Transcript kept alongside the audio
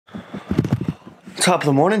Top of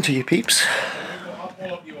the morning to you peeps.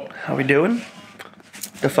 How we doing?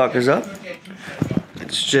 The fuck is up?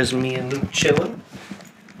 It's just me and Luke chilling.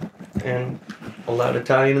 And a loud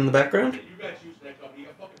Italian in the background.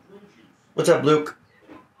 What's up, Luke?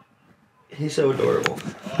 He's so adorable.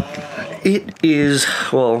 It is,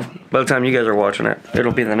 well, by the time you guys are watching it,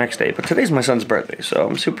 it'll be the next day. But today's my son's birthday, so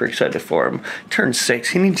I'm super excited for him. Turned 6,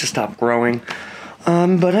 he needs to stop growing.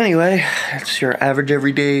 But anyway, it's your average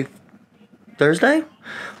everyday Thursday.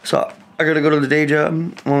 So I gotta go to the day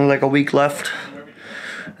job, only like a week left.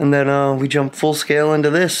 And then we jump full scale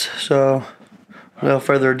into this. So without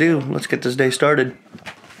further ado, let's get this day started.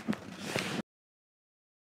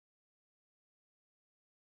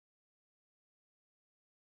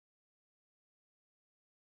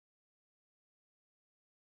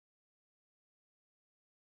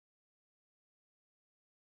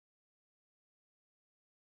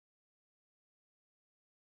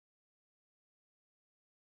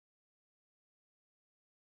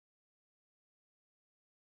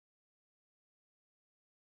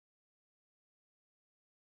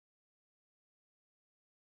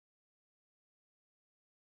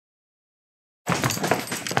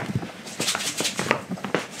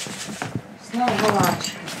 Not a whole lot.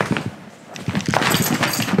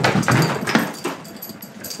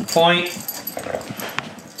 Point.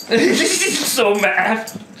 He's so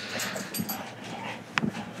mad.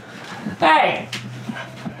 Hey!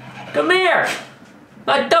 Come here!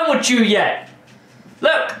 Not done with you yet!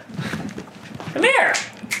 Look! Come here!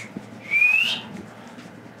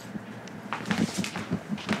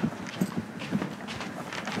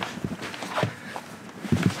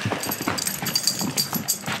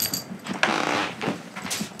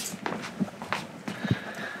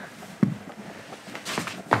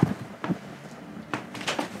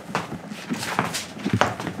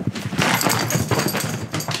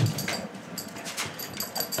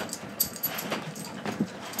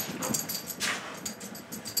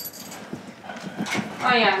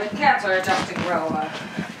 Oh yeah, the cats are about to grow up.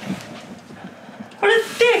 What a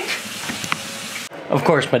dick! Of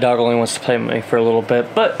course, my dog only wants to play with me for a little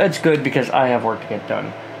bit, but that's good because I have work to get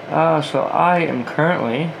done. So I am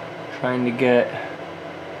currently trying to get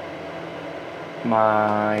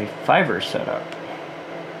my Fiverr set up.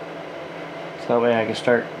 So that way I can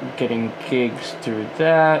start getting gigs through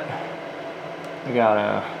that. I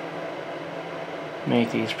gotta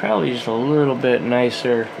make these probably just a little bit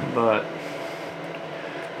nicer, but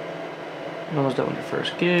almost done with your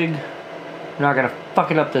first gig. You're not gonna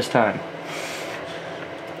fuck it up this time.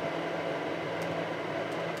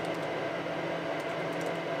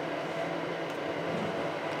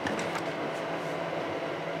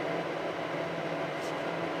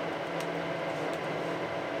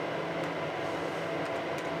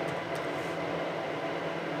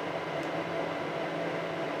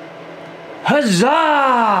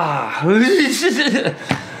 Huzzah!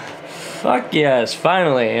 Fuck yes,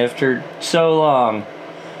 finally, after so long.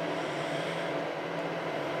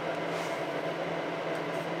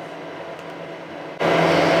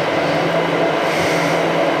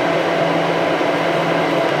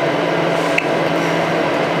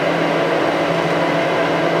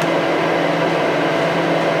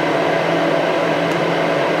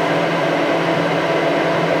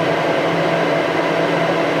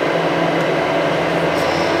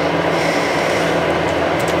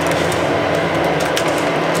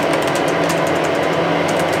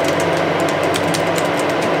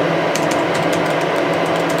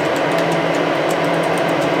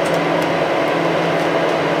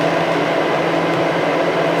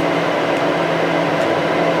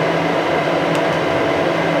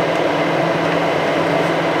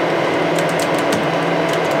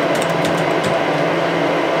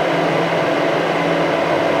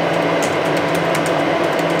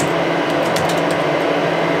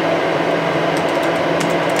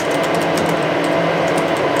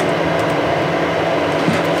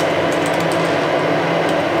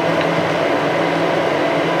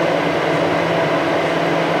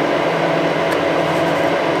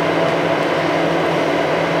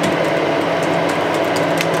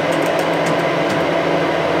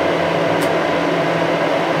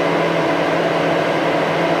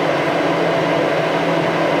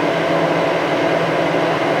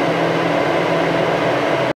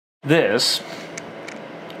 This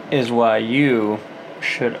is why you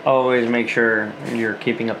should always make sure you're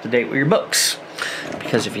keeping up to date with your books.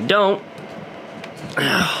 Because if you don't,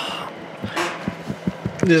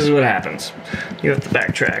 this is what happens. You have to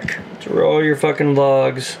backtrack through all your fucking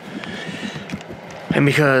vlogs. And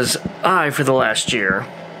because I, for the last year,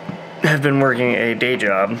 have been working a day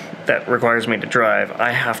job that requires me to drive,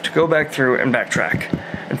 I have to go back through and backtrack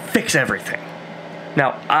and fix everything.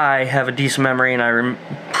 Now, I have a decent memory and I'm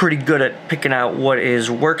pretty good at picking out what is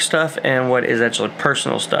work stuff and what is actually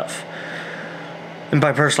personal stuff. And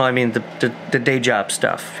by personal, I mean the day job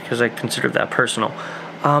stuff, because I consider that personal.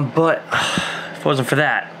 But if it wasn't for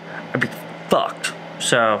that, I'd be fucked.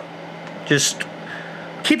 So, just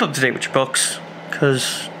keep up to date with your books,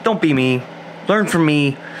 because don't be me. Learn from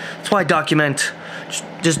me. That's why I document.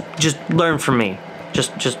 Just learn from me.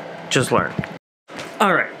 Just learn.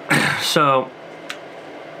 Alright, so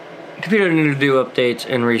computer needed to do updates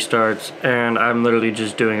and restarts, and I'm literally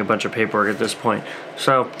just doing a bunch of paperwork at this point.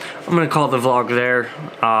 So I'm gonna call the vlog there.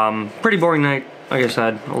 Pretty boring night. Like I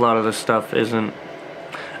said, a lot of this stuff isn't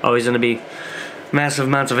always gonna be massive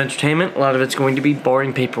amounts of entertainment. A lot of it's going to be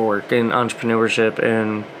boring paperwork and entrepreneurship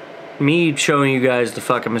and me showing you guys the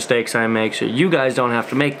fucking mistakes I make so you guys don't have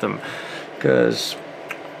to make them, because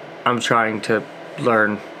I'm trying to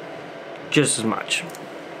learn just as much.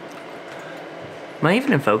 Am I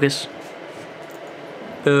even in focus?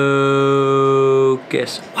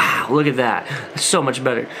 Focus. Wow, look at that. That's so much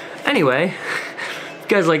better. Anyway, if you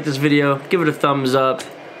guys like this video, give it a thumbs up.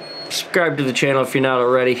 Subscribe to the channel if you're not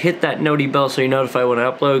already. Hit that noti bell so you're notified when I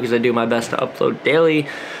upload, because I do my best to upload daily.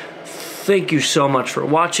 Thank you so much for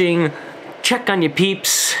watching. Check on your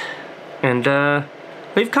peeps. And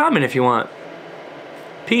leave a comment if you want.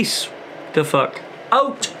 Peace. Dafuq.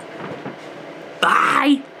 Out.